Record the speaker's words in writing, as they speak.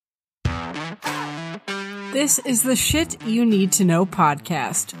This is the Shit You Need to Know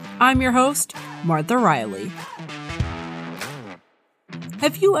podcast. I'm your host, Martha Riley.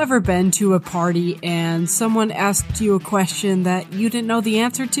 Have you ever been to a party and someone asked you a question that you didn't know the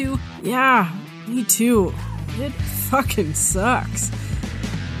answer to? Yeah, me too. It fucking sucks.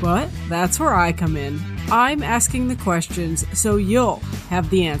 But that's where I come in. I'm asking the questions so you'll have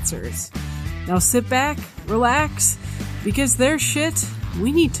the answers. Now sit back, relax, because there's shit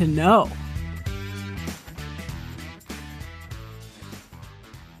we need to know.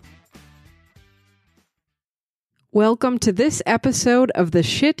 Welcome to this episode of the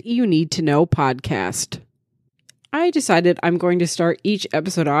Shit You Need to Know podcast. I decided I'm going to start each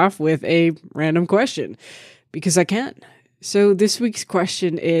episode off with a random question, because I can. So this week's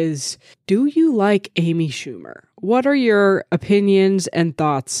question is, do you like Amy Schumer? What are your opinions and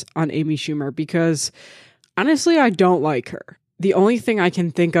thoughts on Amy Schumer? Because honestly, I don't like her. The only thing I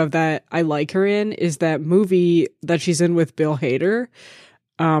can think of that I like her in is that movie that she's in with Bill Hader.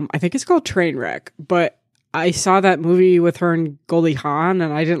 I think it's called Trainwreck, but I saw that movie with her and Goldie Hawn,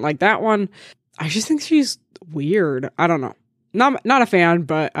 and I didn't like that one. I just think she's weird. I don't know. Not a fan,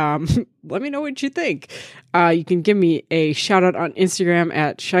 but let me know what you think. You can give me a shout out on Instagram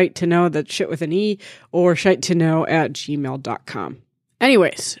at shite to know, that's shit with an E, or shite to know at gmail.com.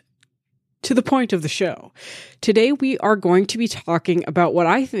 Anyways, to the point of the show. Today we are going to be talking about what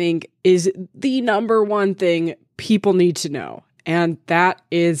I think is the number one thing people need to know, and that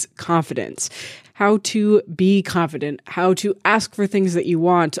is confidence. How to be confident, how to ask for things that you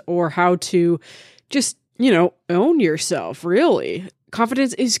want, or how to just, own yourself, really.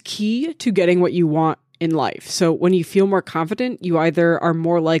 Confidence is key to getting what you want in life. So when you feel more confident, you either are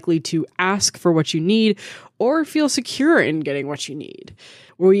more likely to ask for what you need or feel secure in getting what you need.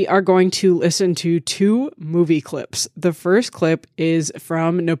 We are going to listen to two movie clips. The first clip is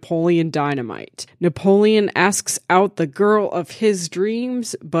from Napoleon Dynamite. Napoleon asks out the girl of his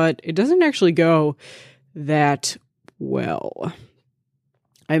dreams, but it doesn't actually go that well.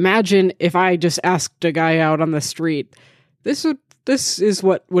 I imagine if I just asked a guy out on the street, this is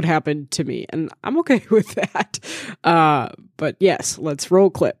what would happen to me, and I'm okay with that. But yes, let's roll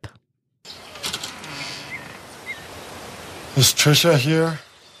clip. Is Trisha here?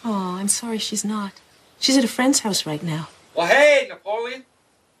 Oh, I'm sorry she's not. She's at a friend's house right now. Well, hey, Napoleon.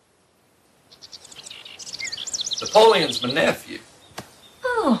 Napoleon's my nephew.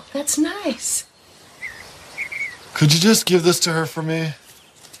 Oh, that's nice. Could you just give this to her for me?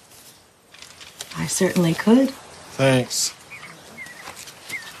 I certainly could. Thanks.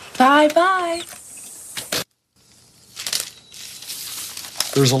 Bye-bye.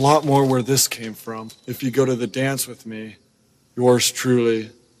 There's a lot more where this came from. If you go to the dance with me, yours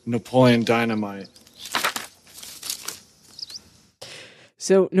truly, Napoleon Dynamite.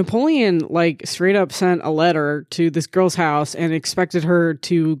 So Napoleon, straight up sent a letter to this girl's house and expected her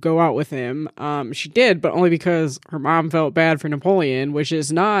to go out with him. She did, but only because her mom felt bad for Napoleon, which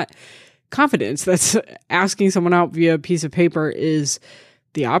is not confidence. That's asking someone out via a piece of paper is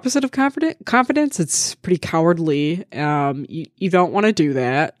the opposite of confidence. It's pretty cowardly. You don't want to do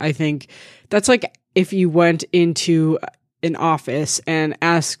that. I think that's like if you went into an office and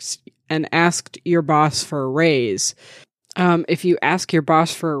asked your boss for a raise. If you ask your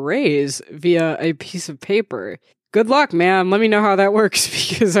boss for a raise via a piece of paper, good luck, man. Let me know how that works,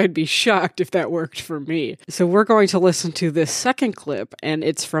 because I'd be shocked if that worked for me. So we're going to listen to this second clip, and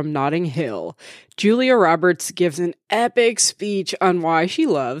it's from Notting Hill. Julia Roberts gives an epic speech on why she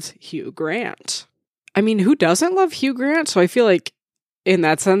loves Hugh Grant. I mean, who doesn't love Hugh Grant? So I feel like in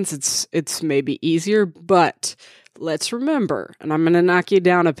that sense, it's maybe easier, but let's remember, and I'm going to knock you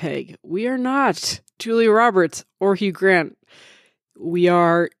down a peg, we are not Julia Roberts or Hugh Grant. We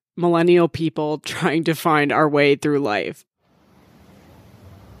are millennial people trying to find our way through life.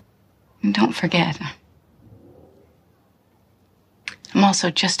 And don't forget, I'm also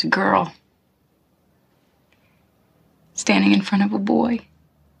just a girl standing in front of a boy,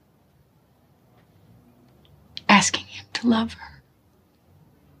 asking him to love her.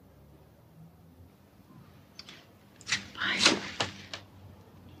 Bye.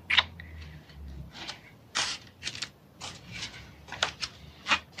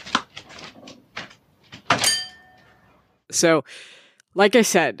 So, like I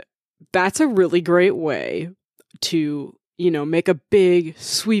said, that's a really great way to, make a big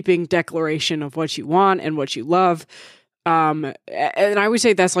sweeping declaration of what you want and what you love. And I would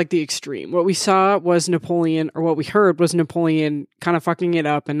say that's like the extreme. What we saw was Napoleon, or what we heard was Napoleon kind of fucking it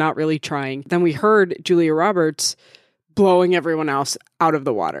up and not really trying. Then we heard Julia Roberts blowing everyone else out of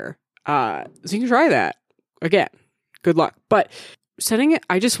the water. So you can try that. Again, good luck. But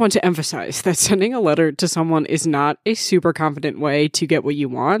I just want to emphasize that sending a letter to someone is not a super confident way to get what you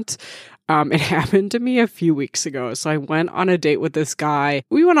want. It happened to me a few weeks ago. So I went on a date with this guy.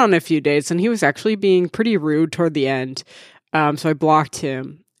 We went on a few dates and he was actually being pretty rude toward the end. So I blocked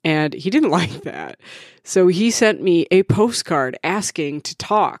him and he didn't like that. So he sent me a postcard asking to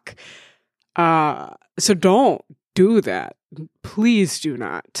talk. So don't do that. Please do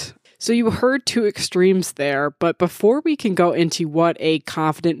not. So you heard two extremes there, but before we can go into what a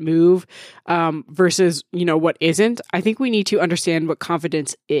confident move versus, what isn't, I think we need to understand what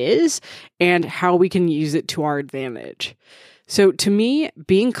confidence is and how we can use it to our advantage. So to me,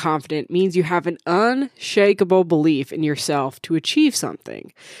 being confident means you have an unshakable belief in yourself to achieve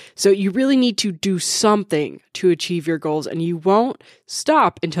something. So you really need to do something to achieve your goals, and you won't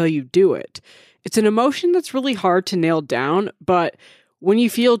stop until you do it. It's an emotion that's really hard to nail down, but when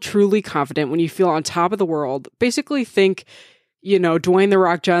you feel truly confident, when you feel on top of the world, basically think, Dwayne "The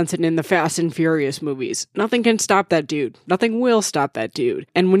Rock" Johnson in the Fast and Furious movies. Nothing can stop that dude. Nothing will stop that dude.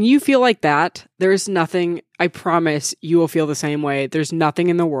 And when you feel like that, there's nothing, I promise you will feel the same way. There's nothing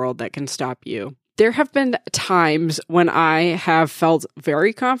in the world that can stop you. There have been times when I have felt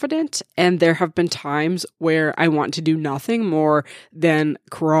very confident, and there have been times where I want to do nothing more than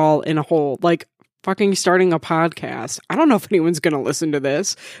crawl in a hole. Like fucking starting a podcast. I don't know if anyone's going to listen to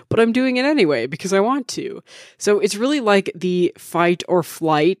this, but I'm doing it anyway because I want to. So it's really like the fight or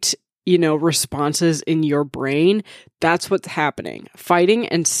flight, responses in your brain. That's what's happening. Fighting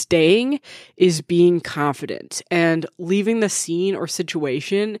and staying is being confident, and leaving the scene or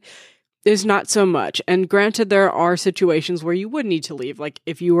situation is not so much. And granted, there are situations where you would need to leave, like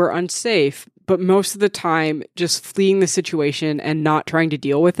if you were unsafe, but most of the time, just fleeing the situation and not trying to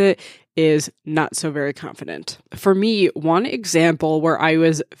deal with it is not so very confident. For me, one example where I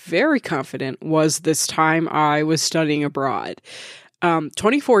was very confident was this time I was studying abroad.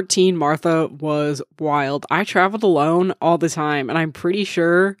 2014, Martha was wild. I traveled alone all the time, and I'm pretty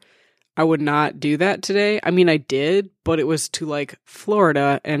sure I would not do that today. I mean, I did, but it was to like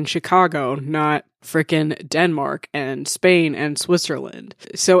Florida and Chicago, not frickin' Denmark and Spain and Switzerland.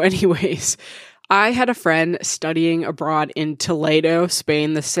 So anyways, I had a friend studying abroad in Toledo,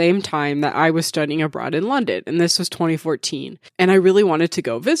 Spain, the same time that I was studying abroad in London. And this was 2014. And I really wanted to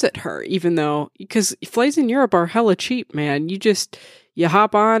go visit her, because flights in Europe are hella cheap, man. You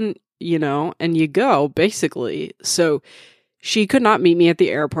hop on, and you go, basically. So she could not meet me at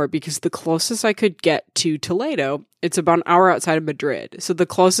the airport because the closest I could get to Toledo, it's about an hour outside of Madrid. So the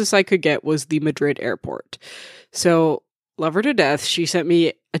closest I could get was the Madrid airport. So love her to death. She sent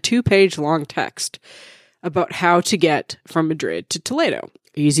me a 2-page long text about how to get from Madrid to Toledo.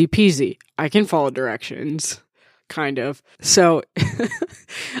 Easy peasy. I can follow directions. Kind of. So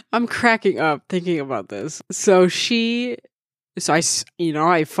I'm cracking up thinking about this.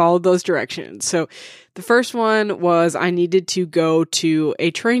 I followed those directions. So the first one was I needed to go to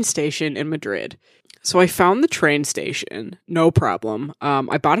a train station in Madrid. So I found the train station, no problem.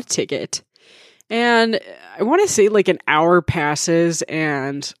 I bought a ticket. And I want to say like an hour passes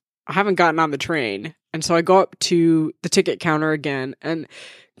and I haven't gotten on the train. And so I go up to the ticket counter again. And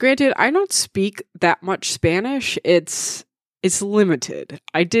granted, I don't speak that much Spanish. It's limited.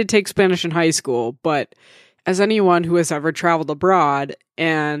 I did take Spanish in high school, but as anyone who has ever traveled abroad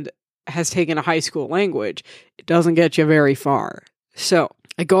and has taken a high school language, it doesn't get you very far. So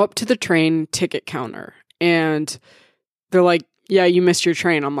I go up to the train ticket counter and they're like, "Yeah, you missed your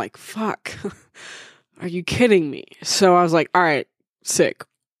train." I'm like, fuck. Are you kidding me? So I was like, all right, sick.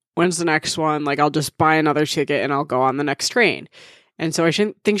 When's the next one? Like, I'll just buy another ticket and I'll go on the next train. And so I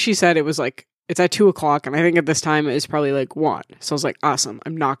think she said it was like, it's at 2:00. And I think at this time it was probably like 1. So I was like, awesome.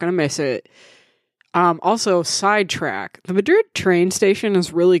 I'm not going to miss it. Also, sidetrack. The Madrid train station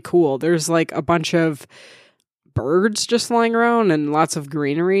is really cool. There's like a bunch of birds just flying around and lots of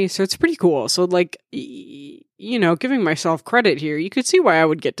greenery. So it's pretty cool. So like, giving myself credit here, you could see why I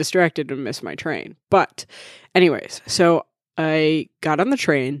would get distracted and miss my train. But anyways, so I got on the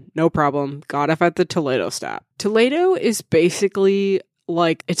train, no problem, got off at the Toledo stop. Toledo is basically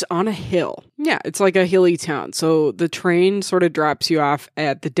like, it's on a hill. Yeah, it's like a hilly town. So the train sort of drops you off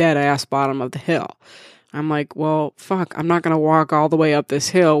at the dead ass bottom of the hill. I'm like, well, fuck, I'm not going to walk all the way up this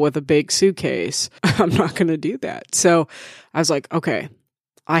hill with a big suitcase. I'm not going to do that. So I was like, okay,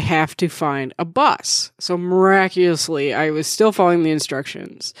 I have to find a bus. So miraculously, I was still following the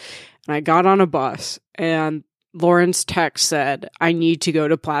instructions. And I got on a bus and Lauren's text said, I need to go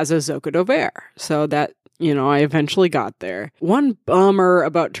to Plaza Zocodover. So that, I eventually got there. One bummer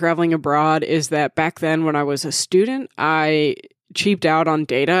about traveling abroad is that back then when I was a student, I cheaped out on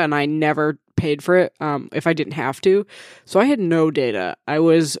data and I never paid for it if I didn't have to. So I had no data. I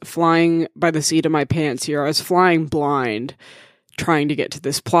was flying by the seat of my pants here. I was flying blind, trying to get to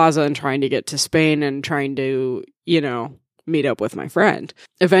this plaza and trying to get to Spain and trying to, meet up with my friend.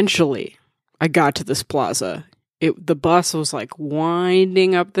 Eventually, I got to this plaza. The bus was like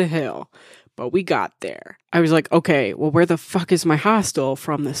winding up the hill, but we got there. I was like, okay, well, where the fuck is my hostel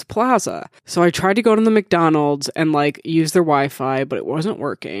from this plaza? So I tried to go to the McDonald's and like use their Wi-Fi, but it wasn't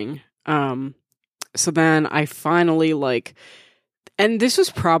working. So then I finally and this was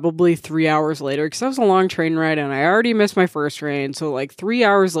probably 3 hours later because that was a long train ride and I already missed my first train. So like 3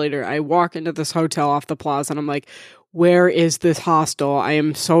 hours later, I walk into this hotel off the plaza and I'm like, where is this hostel? I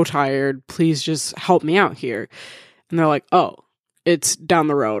am so tired. Please just help me out here. And they're like, oh, it's down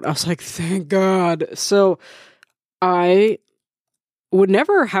the road. I was like, thank God. So I would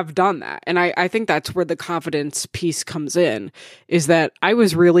never have done that. And I think that's where the confidence piece comes in, is that I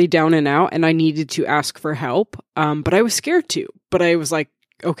was really down and out and I needed to ask for help. But I was scared to. But I was like,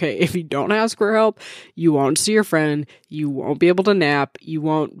 okay, if you don't ask for help, you won't see your friend, you won't be able to nap, you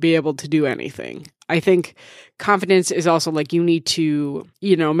won't be able to do anything. I think confidence is also like you need to,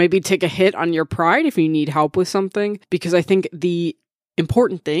 maybe take a hit on your pride if you need help with something, because I think the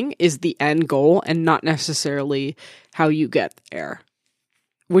important thing is the end goal and not necessarily how you get there.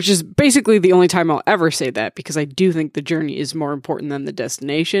 Which is basically the only time I'll ever say that, because I do think the journey is more important than the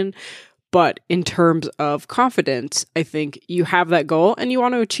destination. But in terms of confidence, I think you have that goal and you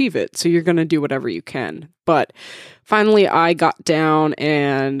want to achieve it. So you're going to do whatever you can. But finally, I got down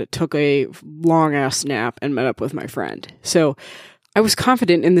and took a long ass nap and met up with my friend. So I was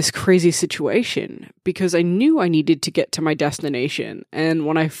confident in this crazy situation because I knew I needed to get to my destination. And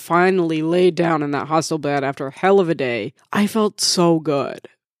when I finally laid down in that hostel bed after a hell of a day, I felt so good.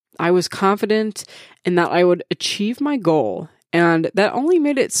 I was confident in that I would achieve my goal. And that only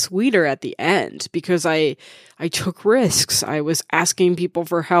made it sweeter at the end because I took risks. I was asking people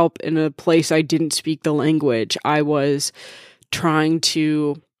for help in a place I didn't speak the language. I was trying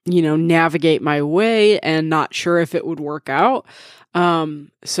to, navigate my way and not sure if it would work out.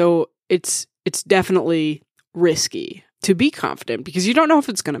 So it's definitely risky to be confident because you don't know if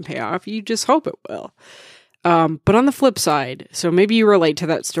it's going to pay off. You just hope it will. But on the flip side, so maybe you relate to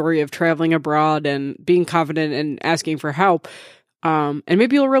that story of traveling abroad and being confident and asking for help. And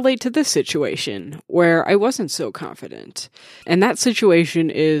maybe you'll relate to this situation where I wasn't so confident. And that situation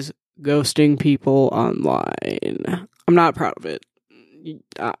is ghosting people online. I'm not proud of it.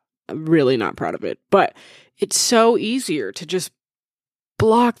 I'm really not proud of it. But it's so easier to just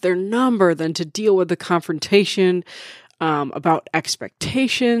block their number than to deal with the confrontation. About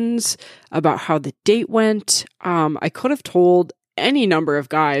expectations, about how the date went. I could have told any number of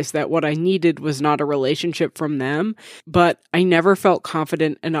guys that what I needed was not a relationship from them, but I never felt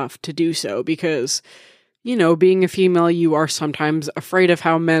confident enough to do so because, being a female, you are sometimes afraid of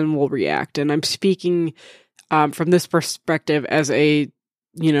how men will react. And I'm speaking from this perspective as a,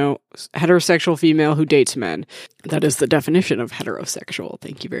 heterosexual female who dates men. That is the definition of heterosexual.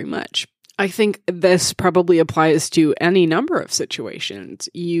 Thank you very much. I think this probably applies to any number of situations.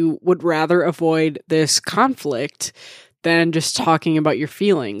 You would rather avoid this conflict than just talking about your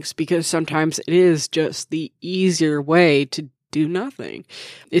feelings because sometimes it is just the easier way to do nothing.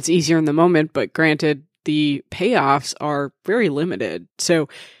 It's easier in the moment, but granted, the payoffs are very limited. So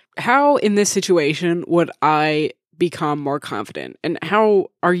how in this situation would I become more confident? And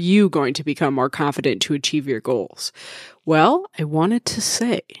how are you going to become more confident to achieve your goals? Well, I wanted to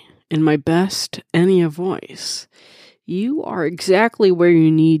say, in my best Enya voice, you are exactly where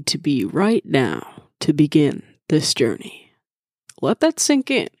you need to be right now to begin this journey. Let that sink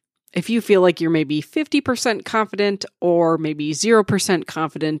in. If you feel like you're maybe 50% confident or maybe 0%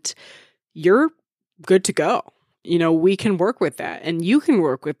 confident, you're good to go. We can work with that and you can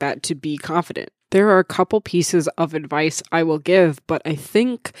work with that to be confident. There are a couple pieces of advice I will give, but I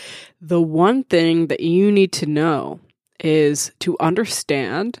think the one thing that you need to know is to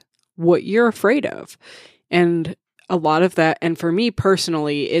understand what you're afraid of. And a lot of that, and for me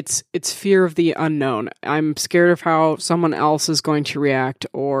personally, it's fear of the unknown. I'm scared of how someone else is going to react,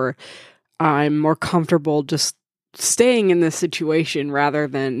 or I'm more comfortable just staying in this situation rather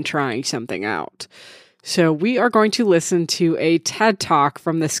than trying something out. So we are going to listen to a TED Talk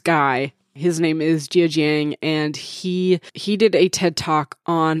from this guy. His name is Jia Jiang, and he did a TED Talk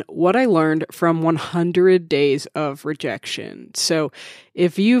on what I learned from 100 days of rejection. So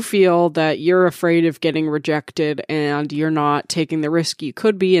if you feel that you're afraid of getting rejected and you're not taking the risk you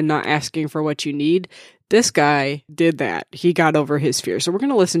could be and not asking for what you need, this guy did that. He got over his fear. So we're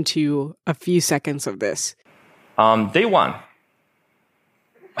going to listen to a few seconds of this. Day one.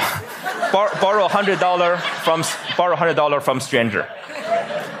 borrow $100 from stranger.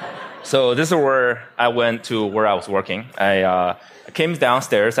 So this is where I went to where I was working. I came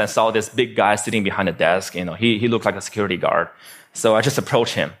downstairs and saw this big guy sitting behind the desk. He looked like a security guard. So I just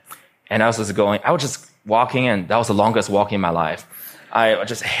approached him, and I was just walking, and that was the longest walk in my life. I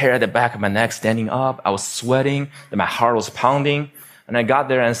just hair at the back of my neck, standing up. I was sweating, and my heart was pounding. And I got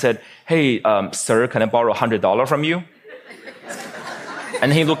there and said, "Hey, sir, can I borrow $100 from you?"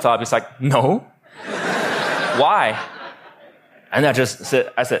 And he looked up. He's like, "No." "Why?" And I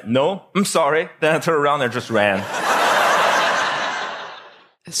said, "No, I'm sorry." Then I turned around and just ran.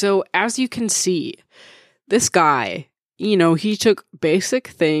 So as you can see, this guy, he took basic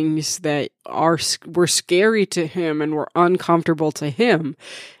things that were scary to him and were uncomfortable to him,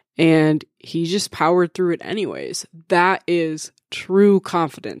 and he just powered through it anyways. That is true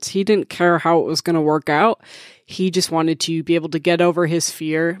confidence. He didn't care how it was going to work out. He just wanted to be able to get over his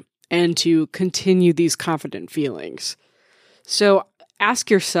fear and to continue these confident feelings. So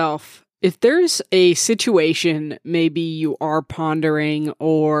ask yourself, if there's a situation maybe you are pondering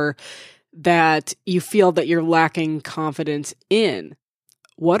or that you feel that you're lacking confidence in,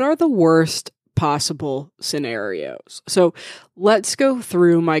 what are the worst possible scenarios? So let's go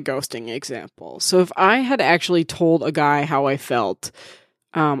through my ghosting example. So if I had actually told a guy how I felt,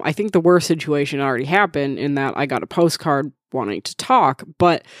 I think the worst situation already happened in that I got a postcard wanting to talk,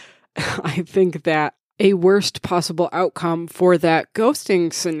 but I think that a worst possible outcome for that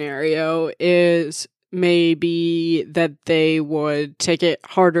ghosting scenario is maybe that they would take it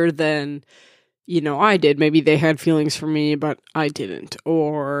harder than, I did. Maybe they had feelings for me, but I didn't.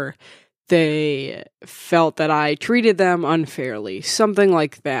 Or they felt that I treated them unfairly. Something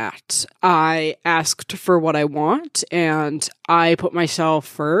like that. I asked for what I want and I put myself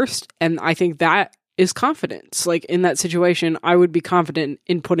first. And I think that is confidence. Like in that situation, I would be confident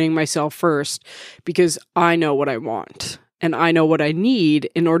in putting myself first because I know what I want and I know what I need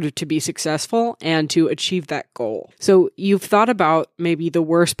in order to be successful and to achieve that goal. So you've thought about maybe the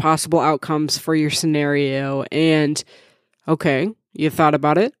worst possible outcomes for your scenario, and okay, you thought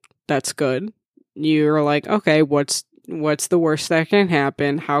about it. That's good. You're like, okay, what's the worst that can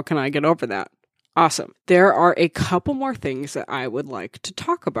happen? How can I get over that? Awesome. There are a couple more things that I would like to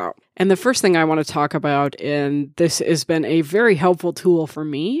talk about. And the first thing I want to talk about, and this has been a very helpful tool for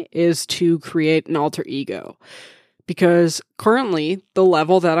me, is to create an alter ego. Because currently, the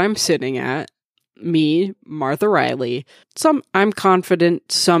level that I'm sitting at, me, Martha Riley, I'm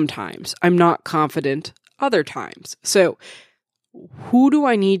confident sometimes. I'm not confident other times. So who do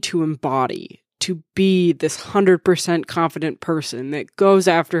I need to embody to be this 100% confident person that goes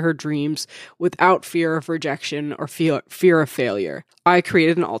after her dreams without fear of rejection or fear of failure? I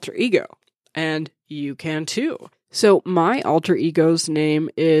created an alter ego, and you can too. So my alter ego's name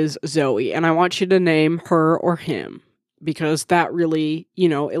is Zoe, and I want you to name her or him because that really,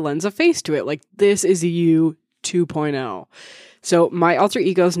 it lends a face to it. Like, this is you 2.0. So my alter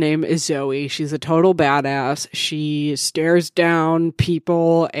ego's name is Zoe. She's a total badass. She stares down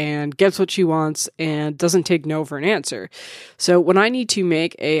people and gets what she wants and doesn't take no for an answer. So when I need to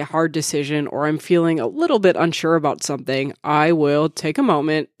make a hard decision or I'm feeling a little bit unsure about something, I will take a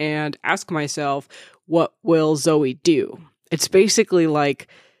moment and ask myself, what will Zoe do? It's basically like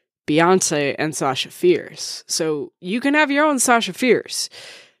Beyonce and Sasha Fierce. So you can have your own Sasha Fierce.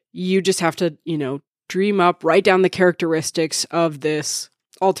 You just have to, dream up, write down the characteristics of this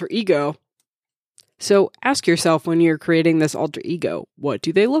alter ego. So ask yourself when you're creating this alter ego, what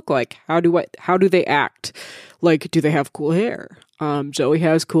do they look like? How do they act? Like, do they have cool hair? Zoe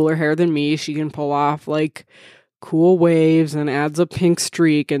has cooler hair than me. She can pull off like cool waves and adds a pink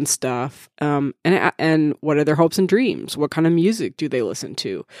streak and stuff. And what are their hopes and dreams? What kind of music do they listen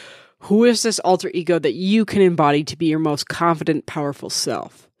to? Who is this alter ego that you can embody to be your most confident, powerful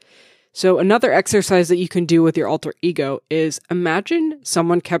self? So another exercise that you can do with your alter ego is imagine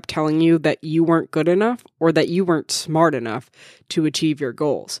someone kept telling you that you weren't good enough or that you weren't smart enough to achieve your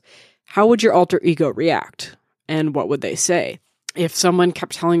goals. How would your alter ego react? And what would they say? If someone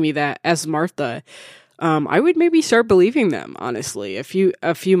kept telling me that as Martha, I would maybe start believing them, honestly. A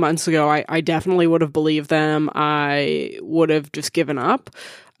few months ago, I definitely would have believed them. I would have just given up.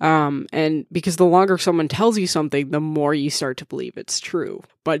 And because the longer someone tells you something, the more you start to believe it's true.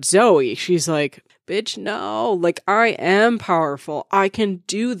 But Zoe, she's like, bitch, no, like, I am powerful. I can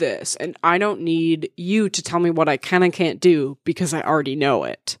do this. And I don't need you to tell me what I can and can't do because I already know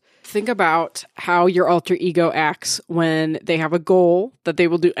it. Think about how your alter ego acts when they have a goal that they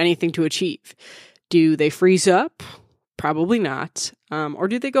will do anything to achieve. Do they freeze up? Probably not. Or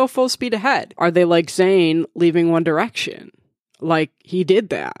do they go full speed ahead? Are they like Zayn leaving One Direction? Like, he did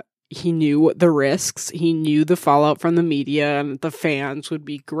that. He knew the risks. He knew the fallout from the media and the fans would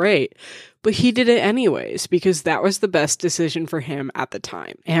be great. But he did it anyways because that was the best decision for him at the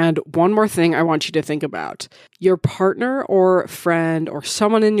time. And one more thing I want you to think about. Your partner or friend or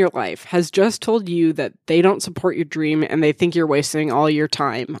someone in your life has just told you that they don't support your dream and they think you're wasting all your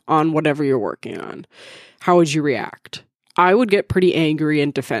time on whatever you're working on. How would you react? I would get pretty angry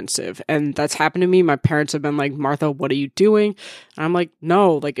and defensive, and that's happened to me. My parents have been like, Martha, what are you doing? And I'm like,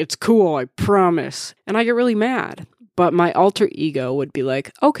 no, like, it's cool, I promise. And I get really mad. But my alter ego would be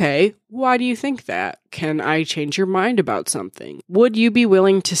like, okay, why do you think that? Can I change your mind about something? Would you be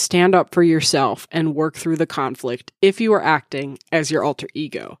willing to stand up for yourself and work through the conflict if you were acting as your alter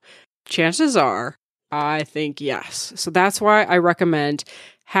ego? Chances are, I think yes. So that's why I recommend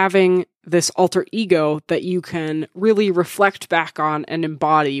having this alter ego that you can really reflect back on and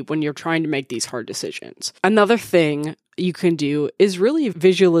embody when you're trying to make these hard decisions. Another thing you can do is really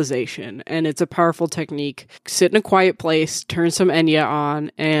visualization, and it's a powerful technique. Sit in a quiet place, turn some Enya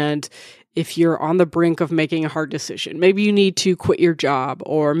on, and if you're on the brink of making a hard decision, maybe you need to quit your job,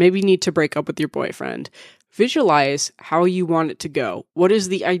 or maybe you need to break up with your boyfriend, visualize how you want it to go. What is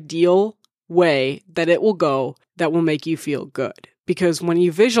the ideal way that it will go that will make you feel good? Because when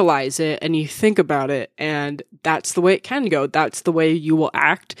you visualize it and you think about it, and that's the way it can go, that's the way you will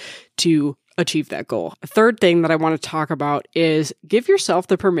act to achieve that goal. A third thing that I want to talk about is give yourself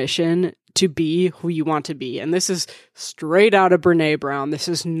the permission to be who you want to be. And this is straight out of Brené Brown. This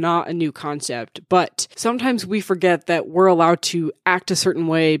is not a new concept, but sometimes we forget that we're allowed to act a certain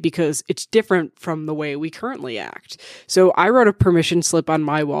way because it's different from the way we currently act. So I wrote a permission slip on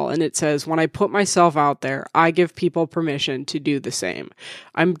my wall, and it says, when I put myself out there, I give people permission to do the same.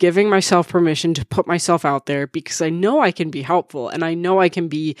 I'm giving myself permission to put myself out there because I know I can be helpful, and I know I can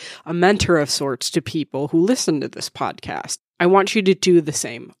be a mentor of sorts to people who listen to this podcast. I want you to do the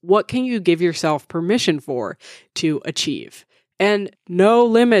same. What can you give yourself permission for to achieve? And no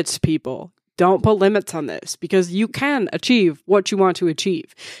limits, people. Don't put limits on this because you can achieve what you want to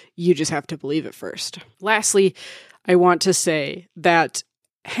achieve. You just have to believe it first. Lastly, I want to say that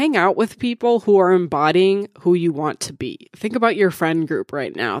hang out with people who are embodying who you want to be. Think about your friend group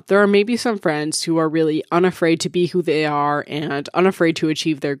right now. There are maybe some friends who are really unafraid to be who they are and unafraid to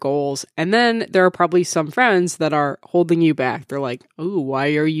achieve their goals. And then there are probably some friends that are holding you back. They're like, oh,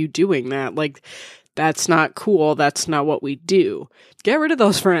 why are you doing that? Like, that's not cool. That's not what we do. Get rid of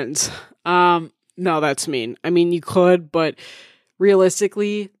those friends. No, that's mean. I mean, you could, but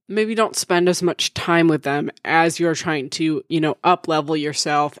realistically, maybe don't spend as much time with them as you're trying to, up-level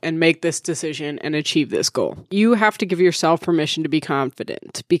yourself and make this decision and achieve this goal. You have to give yourself permission to be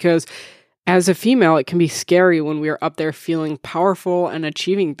confident because as a female, it can be scary when we're up there feeling powerful and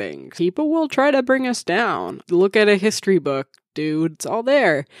achieving things. People will try to bring us down. Look at a history book, dude. It's all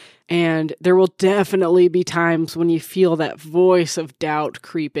there. And there will definitely be times when you feel that voice of doubt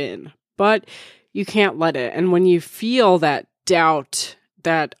creep in, but you can't let it. And when you feel that doubt,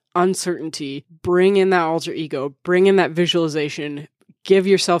 that uncertainty, bring in that alter ego, bring in that visualization, give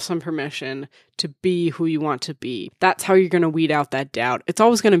yourself some permission to be who you want to be. That's how you're going to weed out that doubt. It's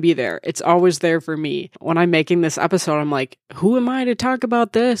always going to be there. It's always there for me. When I'm making this episode, I'm like, who am I to talk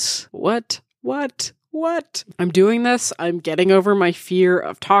about this? What? I'm doing this. I'm getting over my fear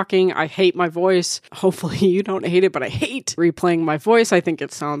of talking. I hate my voice. Hopefully you don't hate it, but I hate replaying my voice. I think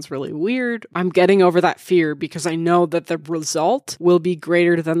it sounds really weird. I'm getting over that fear because I know that the result will be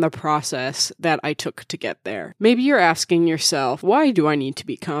greater than the process that I took to get there. Maybe you're asking yourself, why do I need to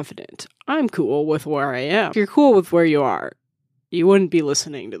be confident? I'm cool with where I am. If you're cool with where you are, you wouldn't be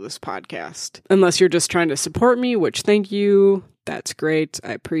listening to this podcast. Unless you're just trying to support me, which thank you. That's great.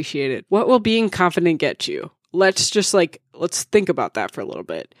 I appreciate it. What will being confident get you? Let's think about that for a little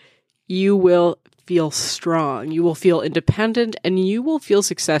bit. You will feel strong. You will feel independent and you will feel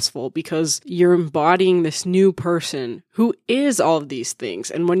successful because you're embodying this new person who is all of these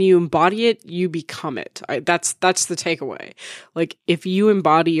things. And when you embody it, you become it. That's the takeaway. Like if you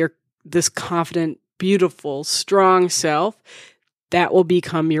embody this confident, beautiful, strong self, that will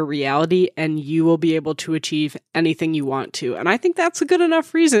become your reality and you will be able to achieve anything you want to. And I think that's a good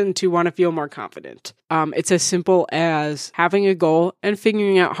enough reason to want to feel more confident. It's as simple as having a goal and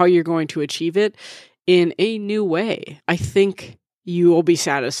figuring out how you're going to achieve it in a new way. I think you will be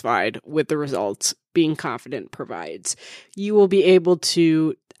satisfied with the results being confident provides. You will be able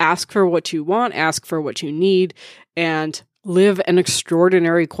to ask for what you want, ask for what you need, and live an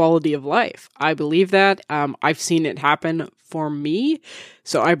extraordinary quality of life. I believe that. I've seen it happen for me,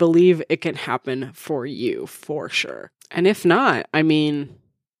 so I believe it can happen for you, for sure. And if not, I mean,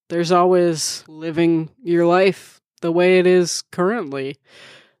 there's always living your life the way it is currently.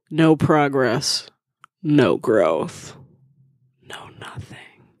 no progress, no growth, no nothing.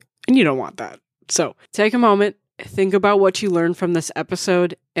 And you don't want that. So take a moment, think about what you learned from this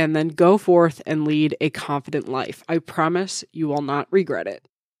episode, and then go forth and lead a confident life. I promise you will not regret it.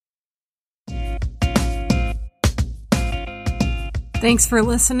 Thanks for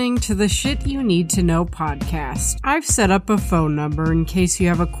listening to the Shit You Need to Know podcast. I've set up a phone number in case you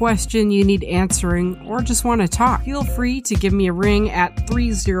have a question you need answering or just want to talk. Feel free to give me a ring at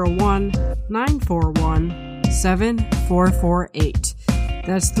 301-941-7448.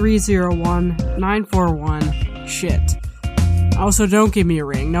 That's 301-941-SHIT. Also, don't give me a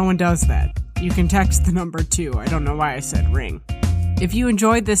ring. No one does that. You can text the number too. I don't know why I said ring. If you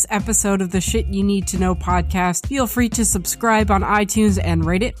enjoyed this episode of the Shit You Need to Know podcast, feel free to subscribe on iTunes and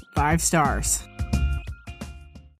rate it 5 stars.